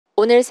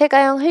오늘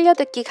세가영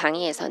흘려듣기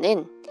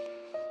강의에서는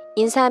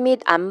인사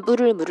및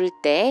안부를 물을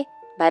때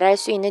말할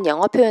수 있는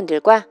영어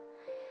표현들과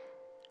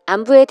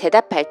안부에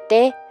대답할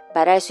때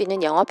말할 수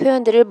있는 영어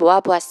표현들을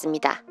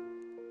모아보았습니다.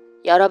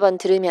 여러 번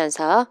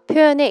들으면서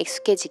표현에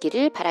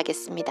익숙해지기를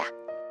바라겠습니다.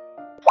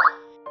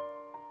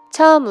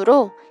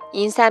 처음으로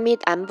인사 및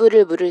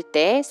안부를 물을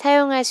때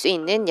사용할 수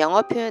있는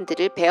영어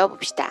표현들을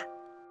배워봅시다.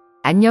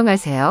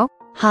 안녕하세요.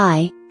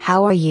 Hi,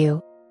 how are you?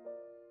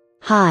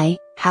 Hi,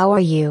 how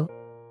are you?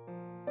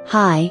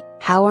 Hi,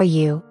 how are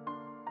you?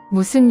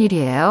 무슨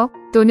일이에요?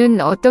 또는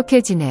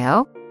어떻게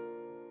지내요?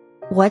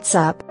 What's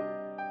up?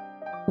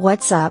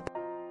 What's up?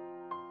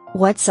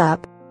 What's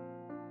up?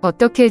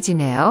 어떻게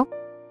지내요?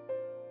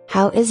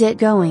 How is it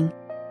going?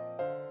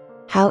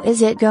 How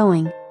is it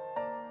going?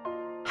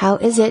 How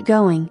is it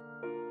going?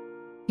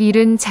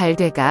 일은 잘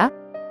돼가?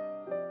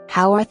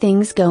 How are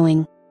things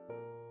going?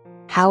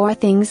 How are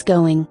things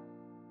going?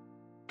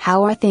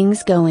 How are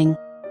things going?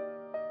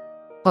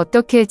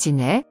 어떻게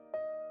지내?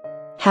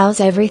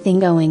 How's everything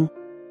going?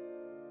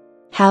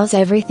 How's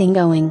everything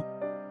going?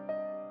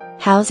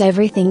 How's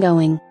everything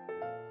going?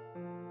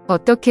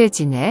 어떻게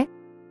지내?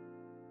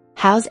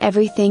 How's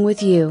everything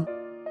with you?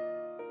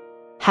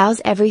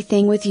 How's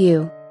everything with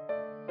you?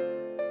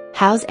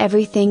 How's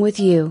everything with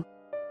you?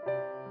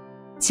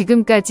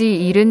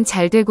 지금까지 일은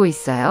잘 되고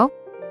있어요?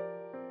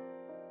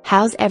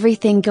 How's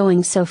everything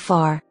going so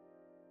far?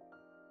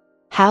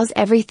 How's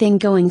everything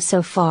going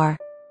so far?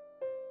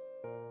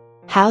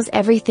 How's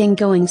everything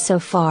going so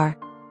far?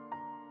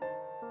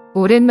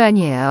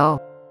 오랜만이에요.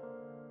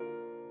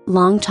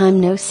 Long time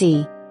no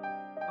see.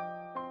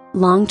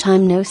 Long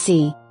time no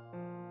see.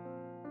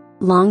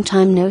 Long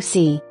time no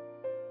see.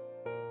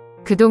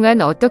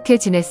 그동안 어떻게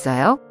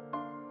지냈어요?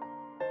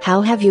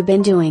 How have you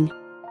been doing?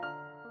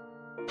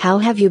 How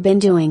have you been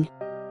doing?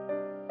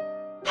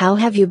 How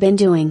have you been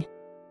doing?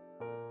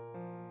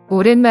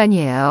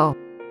 오랜만이에요.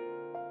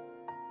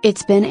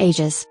 It's been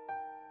ages.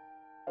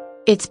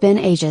 It's been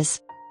ages.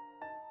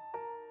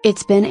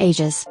 It's been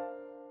ages.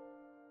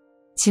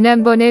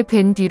 지난번에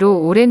뵌 뒤로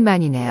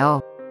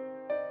오랜만이네요.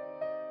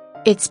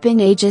 It's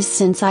been ages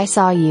since I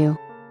saw you.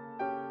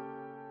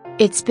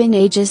 It's been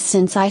ages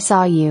since I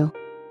saw you.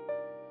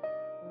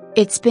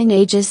 It's been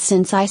ages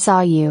since I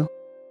saw you.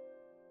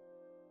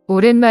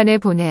 오랜만에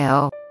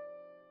보네요.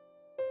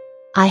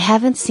 I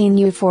haven't seen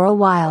you for a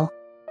while.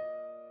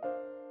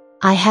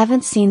 I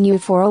haven't seen you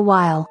for a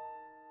while.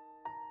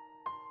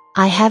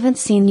 I haven't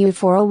seen you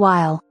for a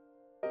while.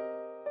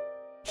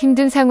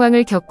 힘든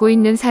상황을 겪고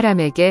있는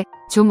사람에게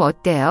좀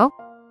어때요?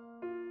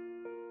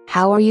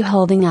 How are you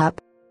holding up?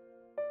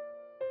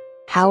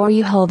 How are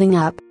you holding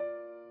up?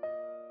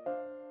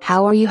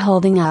 How are you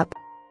holding up?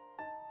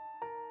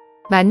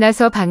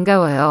 만나서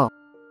반가워요.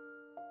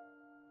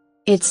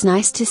 It's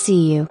nice to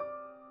see you.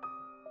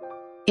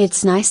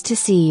 It's nice to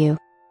see you.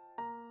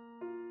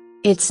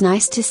 It's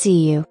nice to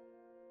see you.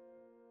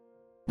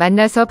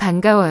 만나서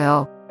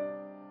반가워요.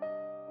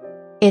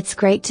 It's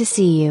great to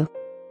see you.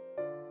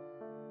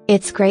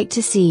 It's great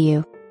to see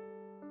you.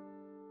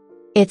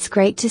 It's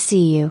great to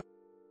see you.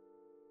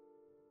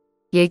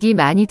 얘기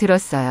많이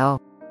들었어요.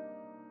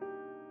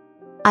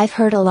 I've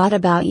heard a lot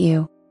about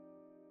you.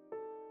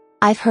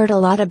 I've heard a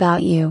lot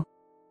about you.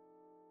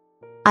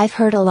 I've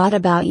heard a lot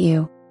about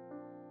you.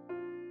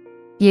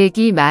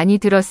 얘기 많이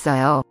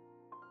들었어요.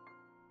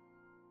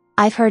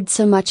 I've heard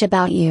so much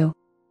about you.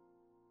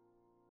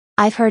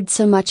 I've heard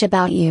so much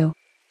about you.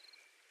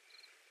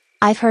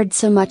 I've heard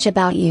so much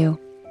about you.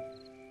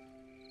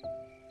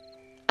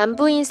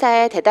 안부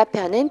인사에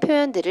대답하는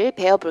표현들을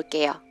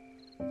배워볼게요.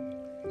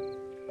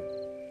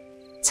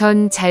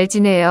 전 잘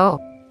지내요.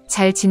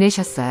 잘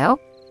지내셨어요?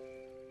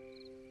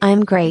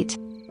 I'm great.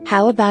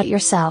 How about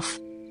yourself?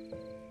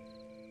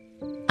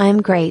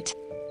 I'm great.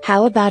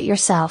 How about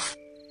yourself?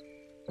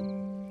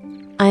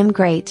 I'm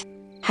great.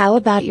 How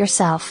about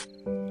yourself?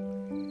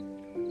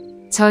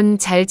 전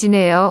잘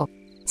지내요.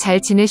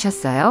 잘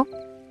지내셨어요?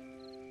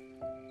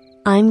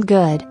 I'm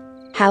good.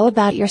 How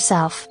about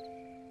yourself?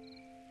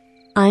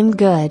 I'm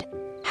good.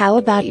 How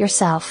about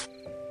yourself?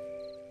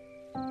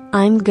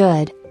 I'm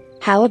good.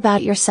 How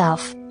about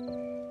yourself?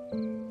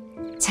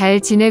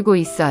 잘 지내고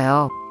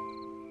있어요.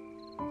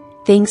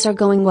 Things are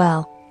going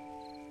well.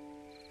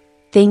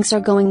 Things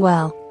are going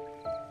well.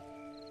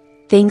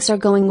 Things are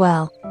going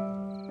well.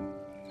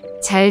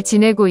 잘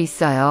지내고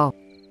있어요.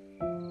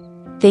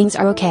 Things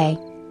are okay.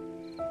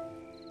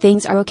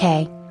 Things are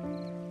okay.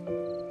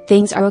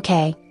 Things are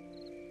okay.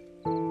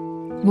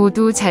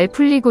 모두 잘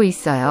풀리고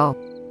있어요.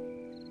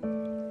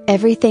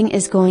 Everything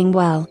is going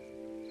well.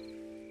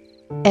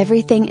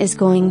 Everything is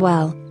going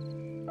well.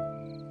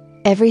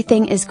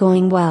 Everything is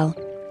going well.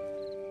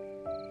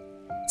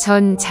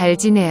 전 잘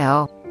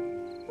지내요.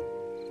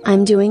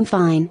 I'm doing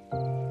fine.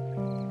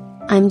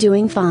 I'm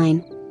doing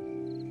fine.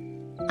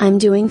 I'm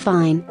doing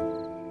fine.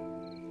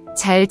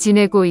 잘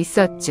지내고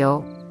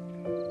있었죠.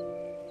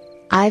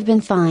 I've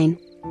been fine.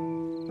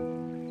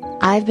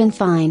 I've been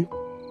fine.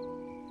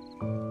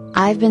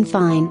 I've been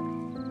fine.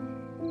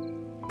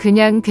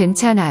 그냥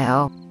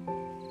괜찮아요.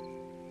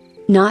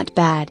 Not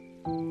bad.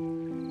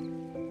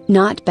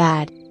 Not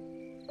bad.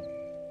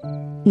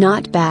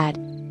 Not bad.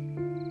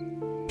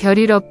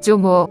 별일 없죠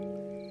뭐.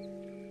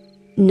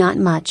 Not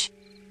much.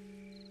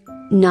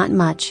 Not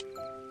much.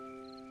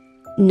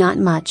 Not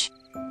much.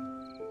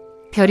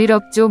 별일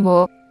없죠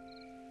뭐.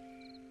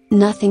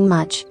 Nothing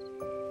much.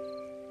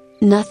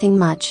 Nothing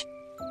much.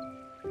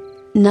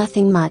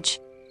 Nothing much.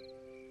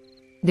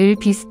 늘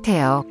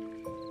비슷해요.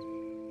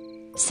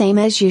 Same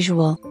as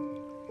usual.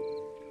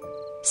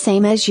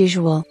 Same as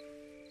usual.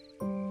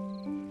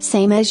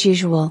 Same as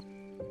usual.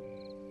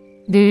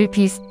 늘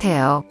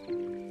비슷해요.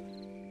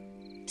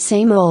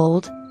 Same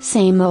old,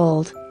 same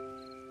old.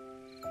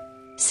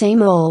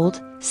 Same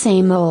old,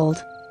 same old.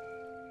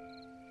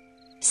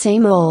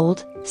 Same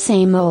old,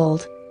 same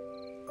old.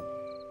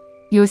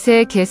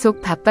 요새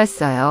계속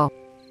바빴어요.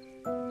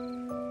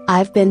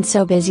 I've been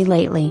so busy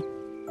lately.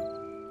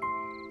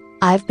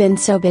 I've been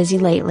so busy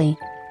lately.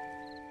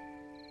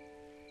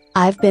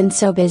 I've been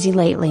so busy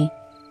lately.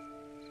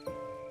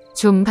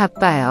 좀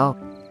바빠요.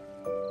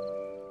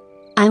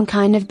 I'm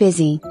kind of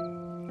busy.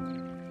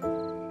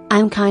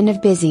 I'm kind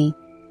of busy.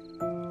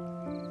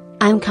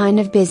 I'm kind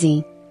of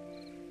busy.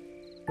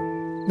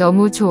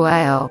 너무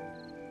좋아요.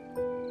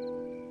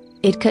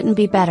 It couldn't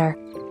be better.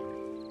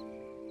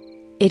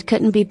 It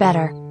couldn't be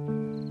better.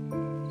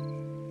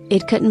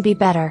 It couldn't be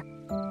better.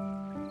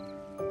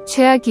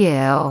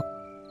 최악이에요.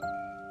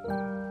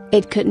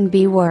 It couldn't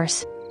be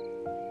worse.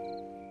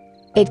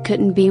 It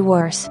couldn't be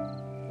worse.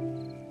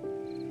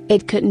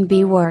 It couldn't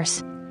be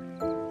worse.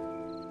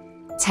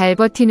 잘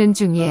버티는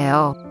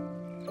중이에요.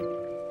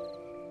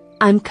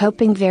 I'm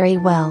coping very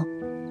well.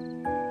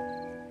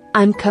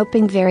 I'm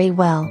coping very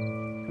well.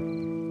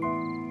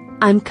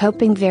 I'm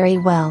coping very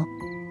well.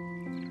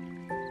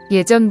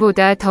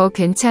 예전보다 더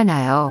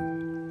괜찮아요.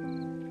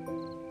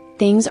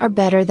 Things are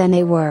better than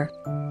they were.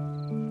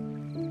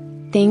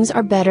 Things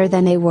are better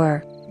than they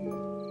were.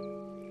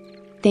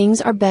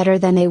 Things are better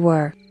than they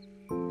were.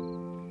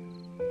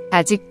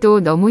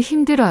 아직도 너무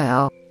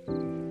힘들어요.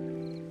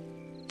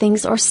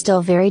 Things are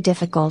still very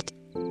difficult.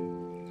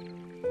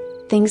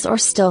 Things are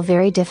still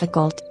very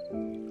difficult.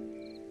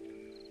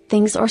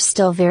 Things are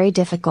still very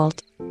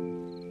difficult.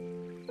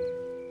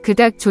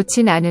 그닥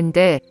좋진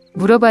않은데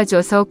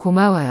물어봐줘서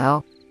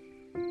고마워요.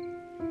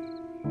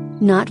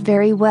 Not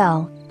very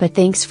well, but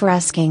thanks for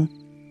asking.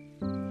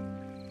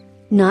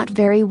 Not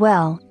very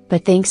well,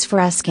 but thanks for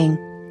asking.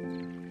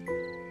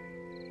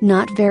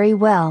 Not very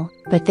well,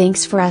 but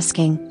thanks for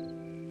asking.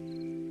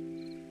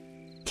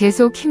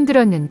 계속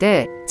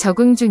힘들었는데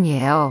적응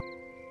중이에요.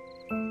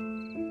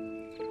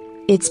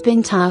 It's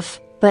been tough,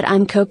 but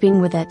I'm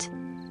coping with it.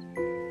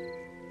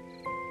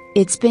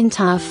 It's been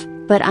tough,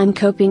 but I'm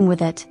coping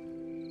with it.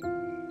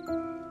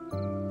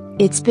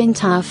 It's been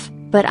tough,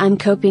 but I'm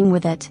coping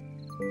with it.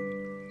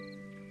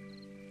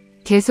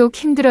 계속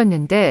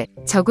힘들었는데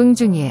적응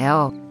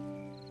중이에요.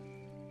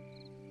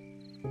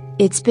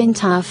 It's been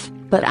tough,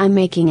 but I'm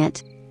making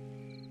it.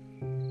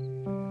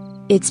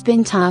 It's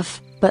been tough,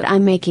 but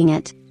I'm making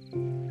it.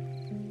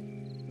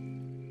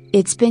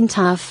 It's been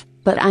tough,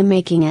 but I'm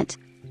making it.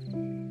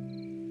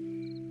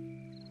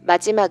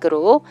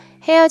 마지막으로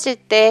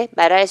헤어질 때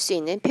말할 수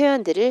있는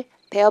표현들을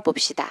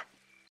배워봅시다.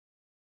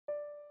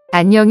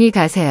 안녕히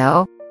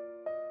가세요.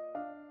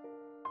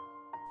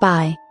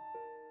 Bye.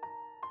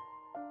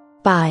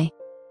 Bye.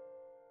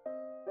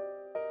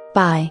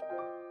 Bye.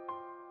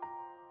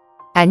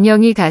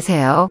 안녕히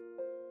가세요.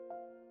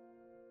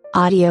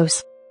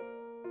 Adios.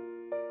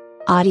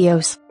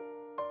 Adios.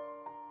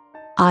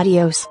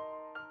 Adios.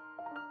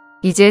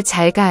 이제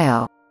잘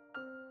가요.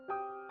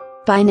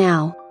 Bye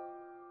now.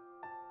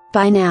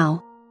 Bye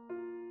now.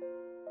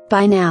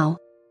 Bye now.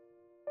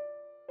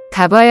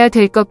 가봐야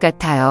될 것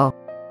같아요.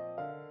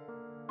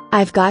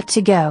 I've got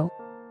to go.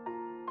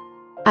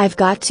 I've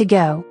got to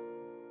go.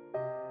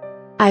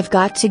 I've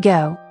got to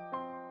go.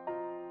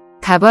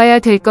 가봐야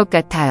될 것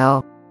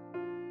같아요.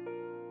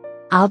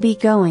 I'll be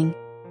going.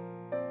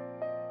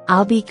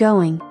 I'll be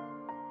going.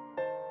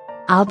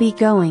 I'll be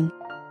going.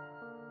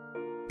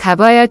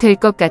 가봐야 될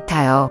것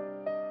같아요.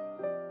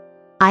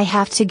 I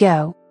have to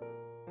go.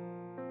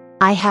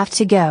 I have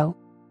to go.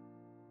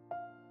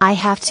 I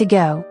have to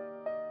go.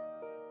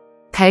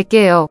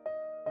 갈게요.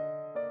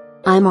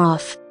 I'm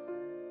off.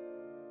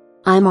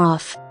 I'm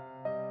off.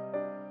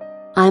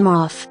 I'm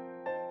off.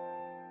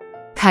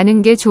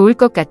 가는 게 좋을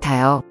것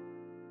같아요.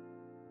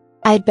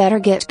 I'd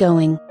better get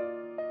going.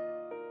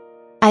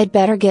 I'd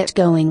better get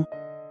going.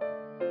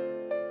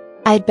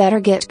 I'd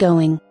better get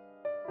going.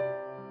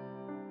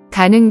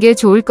 가는 게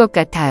좋을 것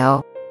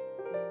같아요.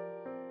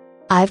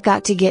 I've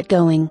got to get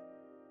going.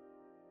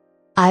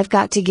 I've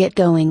got to get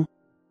going.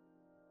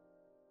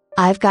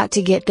 I've got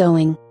to get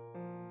going.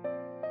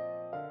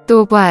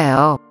 또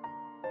봐요.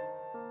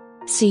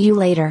 See you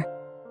later.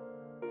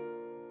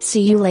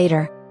 See you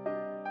later.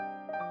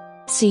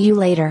 See you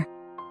later.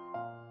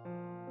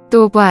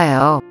 또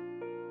봐요.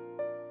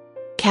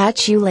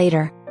 Catch you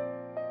later.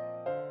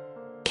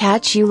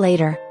 Catch you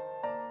later.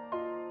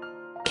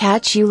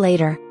 Catch you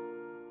later.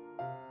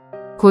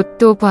 곧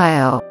또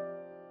봐요.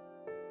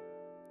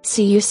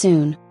 See you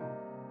soon.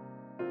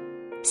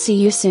 See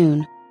you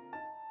soon.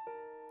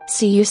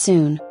 See you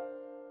soon.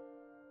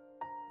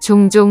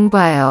 종종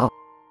봐요.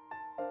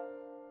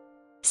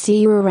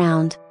 See you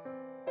around.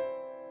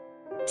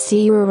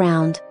 See you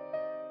around.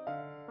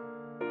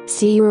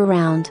 See you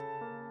around.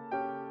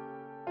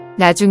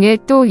 나중에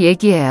또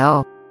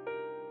얘기해요.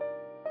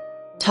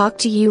 Talk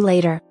to you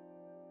later.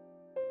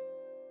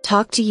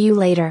 Talk to you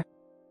later.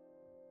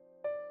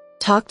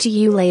 Talk to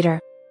you later.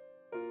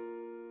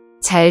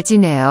 잘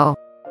지내요.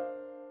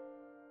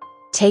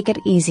 Take it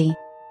easy.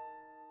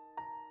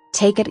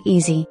 Take it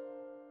easy.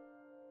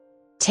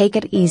 Take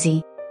it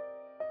easy.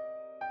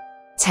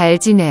 잘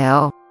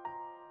지내요.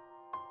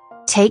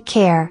 Take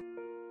care.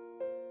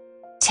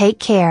 Take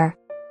care.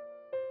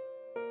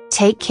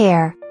 Take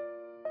care.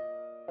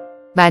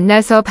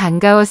 만나서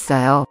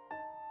반가웠어요.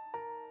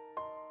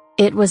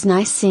 It was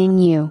nice seeing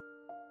you.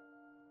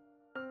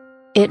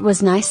 It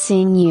was nice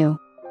seeing you.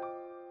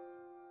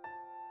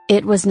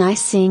 It was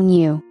nice seeing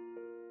you.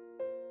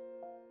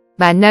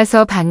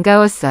 만나서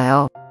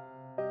반가웠어요.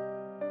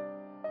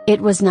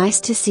 It was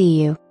nice to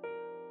see you.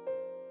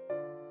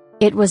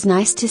 It was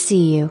nice to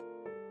see you.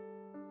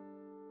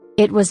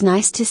 It was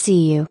nice to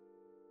see you.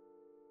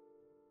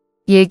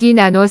 얘기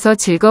나눠서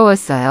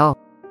즐거웠어요.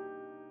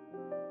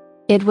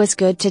 It was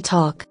good to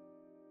talk.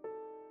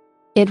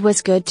 It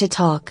was good to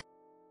talk.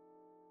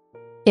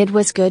 It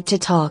was good to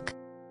talk.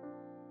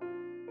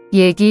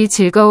 얘기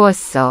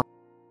즐거웠어.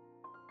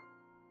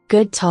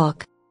 Good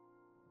talk.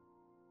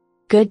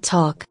 Good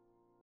talk.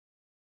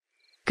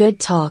 Good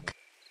talk.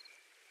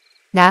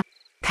 나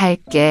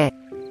갈게.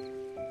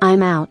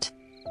 I'm out.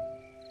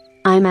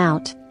 I'm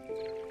out.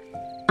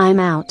 I'm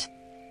out.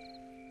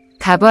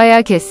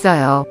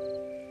 가봐야겠어요.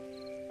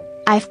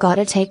 I've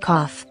gotta take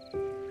off.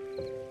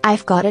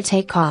 I've gotta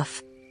take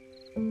off.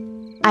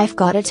 I've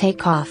gotta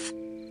take off.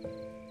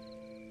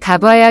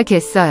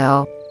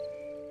 가봐야겠어요.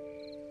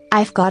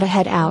 I've gotta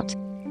head out.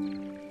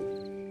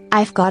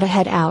 I've gotta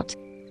head out.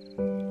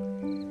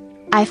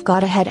 I've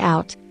gotta head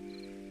out.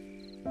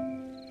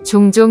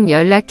 종종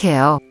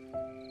연락해요.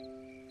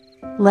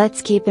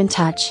 Let's keep in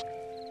touch.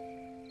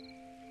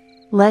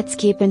 Let's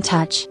keep in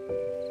touch.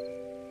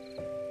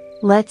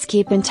 Let's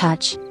keep in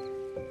touch.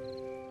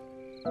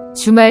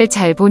 주말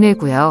잘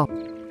보내고요.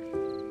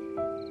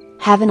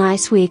 Have a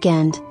nice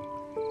weekend.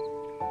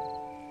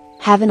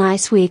 Have a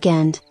nice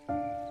weekend.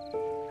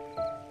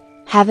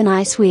 Have a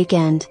nice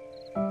weekend.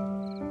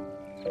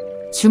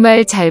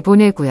 주말 잘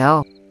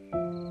보내고요.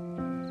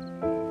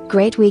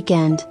 Great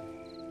weekend.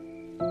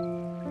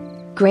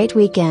 Great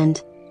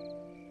weekend.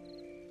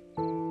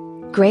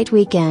 Great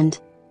weekend.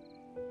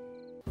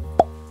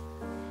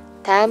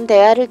 다음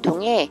대화를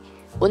통해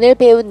오늘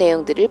배운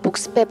내용들을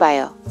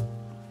복습해봐요.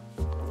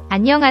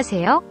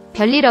 안녕하세요.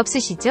 별일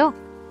없으시죠?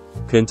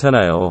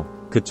 괜찮아요.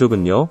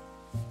 그쪽은요?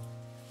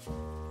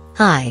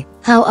 Hi,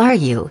 how are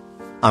you?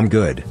 I'm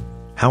good.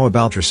 How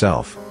about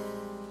yourself?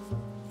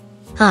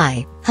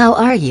 Hi, how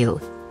are you?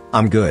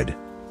 I'm good.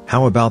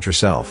 How about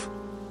yourself?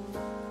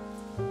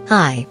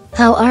 Hi,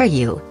 how are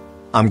you?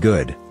 I'm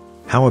good.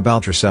 How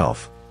about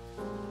yourself?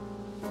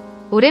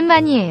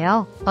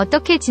 오랜만이에요.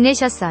 어떻게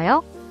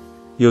지내셨어요?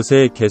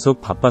 요새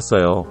계속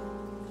바빴어요.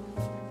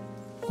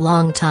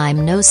 Long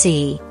time no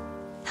see.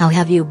 How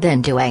have you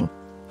been doing?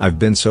 I've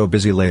been so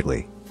busy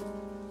lately.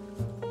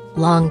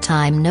 Long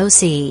time no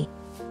see.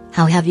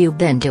 How have you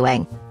been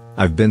doing?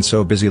 I've been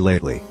so busy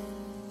lately.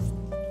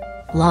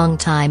 Long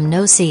time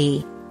no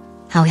see.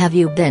 How have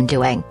you been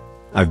doing?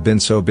 I've been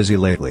so busy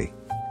lately.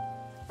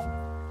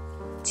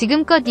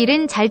 지금껏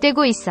일은 잘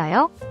되고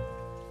있어요?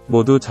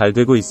 모두 잘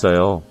되고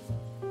있어요.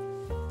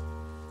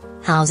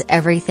 How's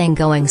everything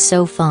going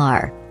so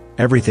far?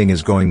 Everything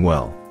is going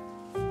well.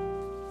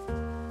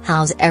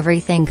 How's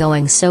everything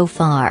going so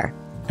far?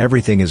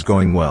 Everything is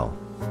going well.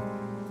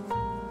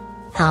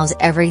 How's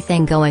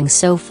everything going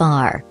so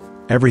far?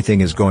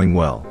 Everything is going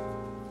well.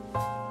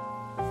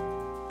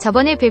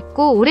 저번에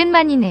뵙고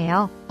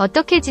오랜만이네요.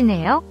 어떻게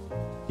지내요?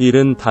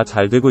 일은 다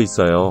잘 되고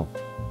있어요.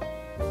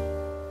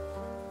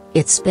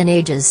 It's been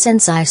ages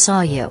since I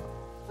saw you.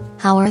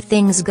 How are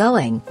things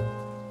going?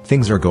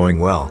 Things are going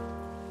well.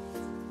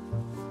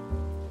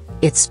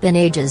 It's been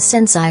ages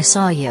since I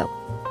saw you.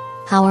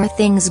 How are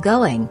things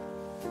going?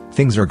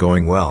 Things are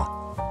going well.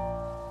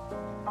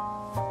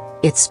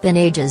 It's been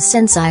ages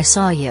since I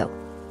saw you.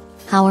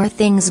 How are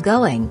things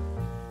going?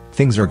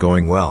 Things are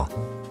going well.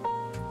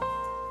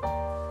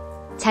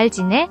 잘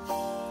지내?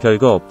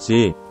 별거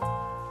없지.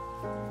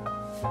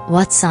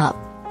 What's up?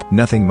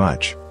 Nothing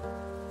much.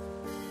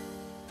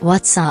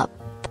 What's up?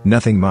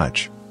 Nothing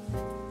much.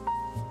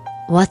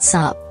 What's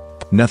up?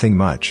 Nothing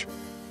much.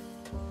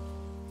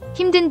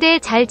 힘든데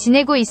잘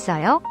지내고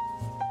있어요?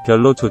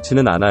 별로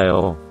좋지는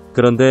않아요.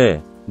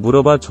 그런데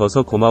물어봐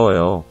줘서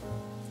고마워요.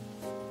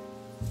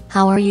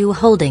 How are you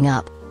holding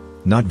up?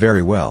 Not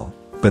very well,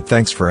 but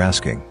thanks for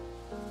asking.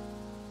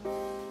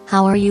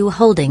 How are you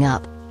holding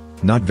up?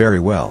 Not very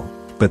well,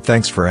 but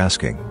thanks for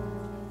asking.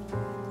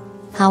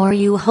 How are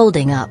you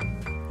holding up?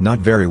 Not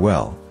very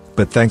well,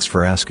 but thanks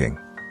for asking.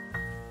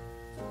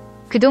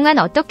 그동안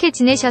어떻게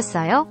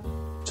지내셨어요?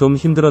 좀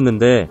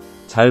힘들었는데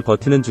잘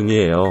버티는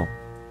중이에요.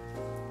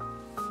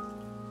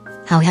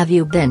 How have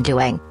you been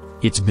doing?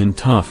 It's been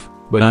tough,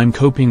 but I'm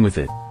coping with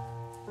it.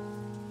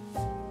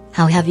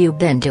 How have you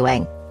been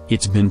doing?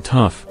 It's been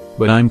tough,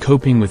 but I'm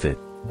coping with it.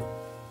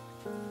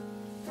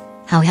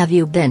 How have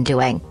you been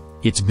doing?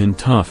 It's been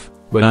tough,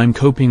 but I'm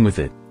coping with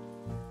it.